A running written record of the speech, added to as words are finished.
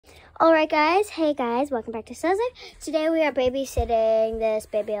Alright guys, hey guys, welcome back to Suzy. Today we are babysitting this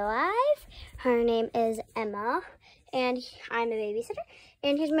baby alive. Her name is Emma, and I'm a babysitter.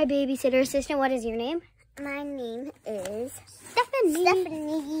 And here's my babysitter assistant. What is your name? My name is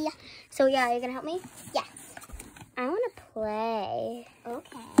Stephanie. So yeah, you're gonna help me? Yes. I wanna play.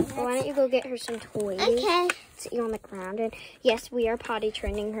 Okay. So why don't you go get her some toys? Okay. Sit you on the ground. And yes, we are potty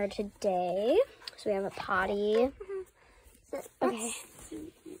training her today. So we have a potty. Okay.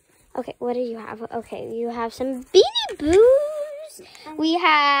 Okay, what do you have? Okay, you have some Beanie Boos. We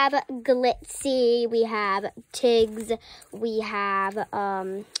have Glitzy. We have Tiggs. We have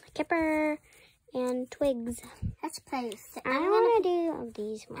Kipper and Twigs. Let's play this. I want to do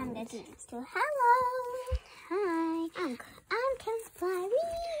these ones. I'm going to do this too. Hello. Hi. I'm Fly.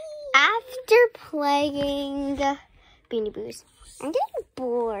 After playing Beanie Boos, I'm getting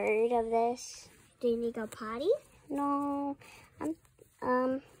bored of this. Do you need to go potty? No, I'm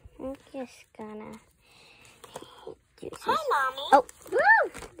just gonna do this. Hi, Mommy. Oh,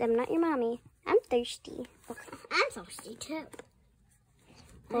 woo! I'm not your mommy. I'm thirsty. Okay. I'm thirsty too.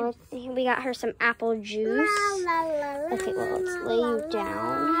 Well, we got her some apple juice. Okay, well, let's lay you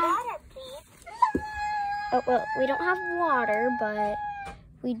down. Water, please. Oh, well, we don't have water, but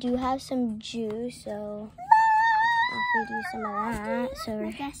we do have some juice, so I'll feed you some of that. So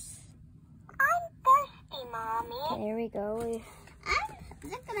I'm thirsty, Mommy. okay, there we go.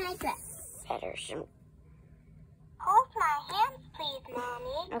 Look at my dress. Better some. Hold my hands, please,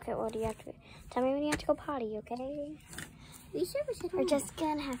 Mommy. Okay, well, do you have to tell me when you have to go potty, okay? We're just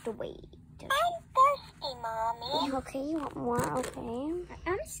gonna have to wait. I'm thirsty, Mommy. Okay, you want more? Okay.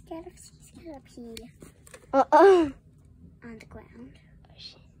 I'm scared if she's gonna pee On on the ground.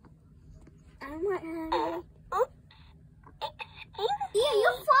 I want her. Yeah,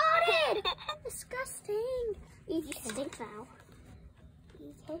 you farted! Disgusting. You stink now.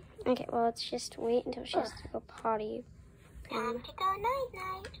 Okay, well, let's just wait until she has to go potty. Time to go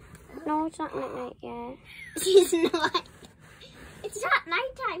night-night. No, it's not night yet. She's not. It's not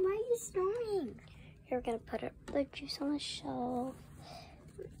nighttime. Why are you snoring? You're gonna put the juice on the shelf.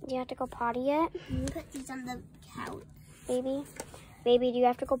 Do you have to go potty yet? Put these on the couch. Baby? Baby, do you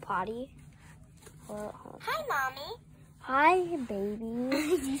have to go potty? Hi, Mommy. Hi,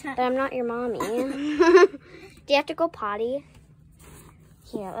 baby. But I'm not your mommy. Do you have to go potty?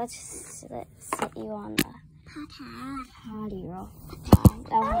 Here, let's sit you on the potty roll. I'm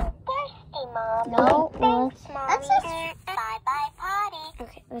thirsty, Mommy. No, Thanks, Mommy. Bye-bye, potty.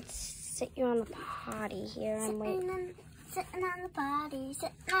 Okay, let's sit you on the potty here and wait. Sitting on the potty,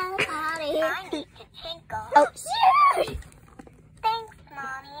 sitting on the potty. I need to tinkle. Oh, shoot! Thanks,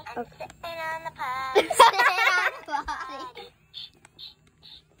 Mommy. I'm sitting on the potty. Sitting on the potty.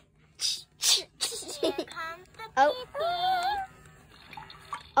 Here comes the pee-pee.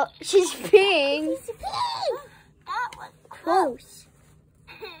 Oh, she's peeing. That was Gross.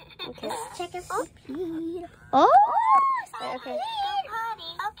 Okay. Let's check if she peed. Oh! Okay. Okay. Okay.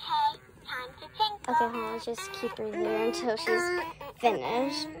 Time to tinkle. Okay, hold on. Let's just keep her there until she's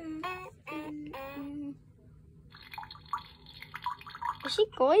finished. Is she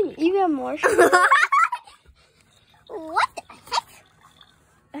going even more? What the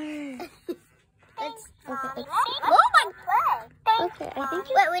heck? Okay, Oh my god! okay, I think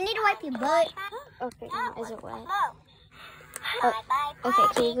Wait, we need to wipe your butt. okay, is it wet? Oh, okay,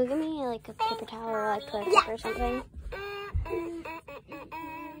 can you go get me like a paper towel or like toilet paper or something?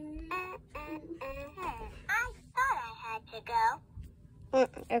 I thought I had to go.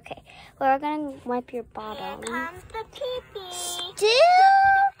 Okay, well, we're gonna wipe your bottom. Here comes the pee-pee. Still?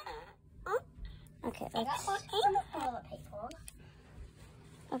 Okay, let's.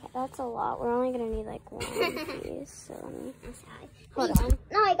 Okay, that's a lot. We're only gonna need like one of these. So let me. Hold on.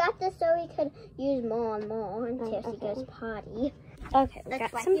 No, I got this so we could use more and more until she goes potty. Okay, we Let's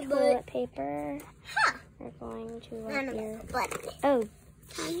got wipe some your toilet butt. paper. Huh. We're going to No, wipe no, your. butt. Oh,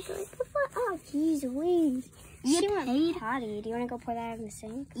 Time to wipe the butt. oh, geez, wings. You She went paid? potty. Do you want to go pour that in the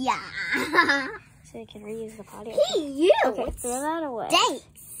sink Yeah. so you can reuse the potty? Hey, you. Okay, throw that away. Thanks.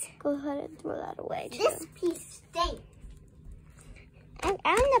 Go ahead and throw that away too. This piece stinks. I'm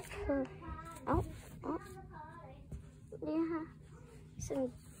the oh. Yeah. So,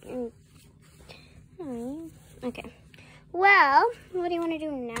 okay. Well, what do you want to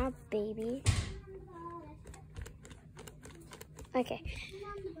do now, baby? Okay.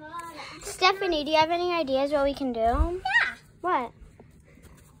 Stephanie, do you have any ideas what we can do? Yeah. What?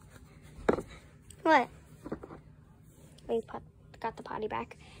 What? We got the potty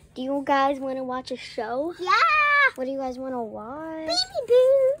back. Do you guys want to watch a show? Yeah. What do you guys want to watch? Baby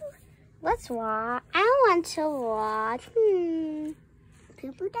Boo. Let's watch. I want to watch.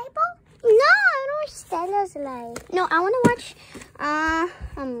 poo-poo table? No, I want to watch Stella's Life. No, I want to watch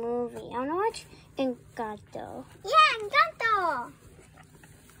a movie. I want to watch Encanto. Yeah, Encanto.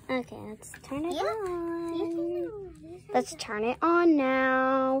 Okay, let's turn it on. Let's turn it on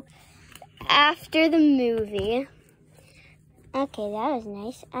now. After the movie. Okay, that was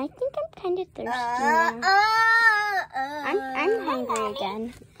nice. I think I'm kind of thirsty now. I'm hungry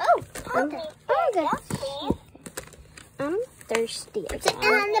again. Oh, okay. I'm thirsty again. Sitting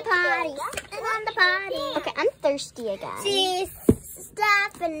on the potty. Sitting on the potty. Okay, I'm thirsty again. See,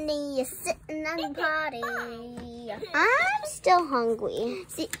 Stephanie is sitting on the potty. I'm still hungry.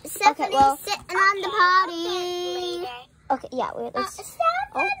 See, Stephanie's sitting on the potty. Okay, yeah, wait, let's...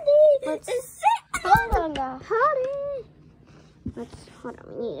 Stephanie is sitting Hold on, guys. Hold on,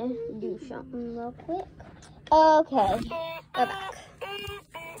 we need to do something real quick. Okay, we're back.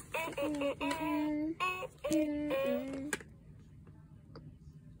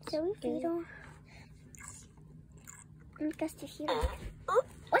 So we feed her. Because to hear.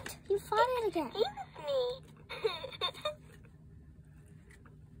 What? You farted again.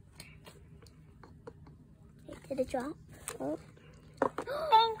 Did it drop? Oh.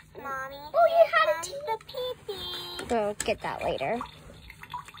 Thanks, Mommy. Oh, you had a the pee-pee. We'll get that later.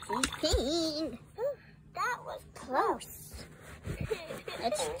 She's peeing. That was close.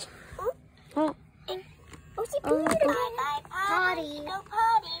 Let's. Oh. Oh, she peed. Bye, potty. Go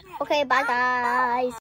potty. Okay, bye, guys.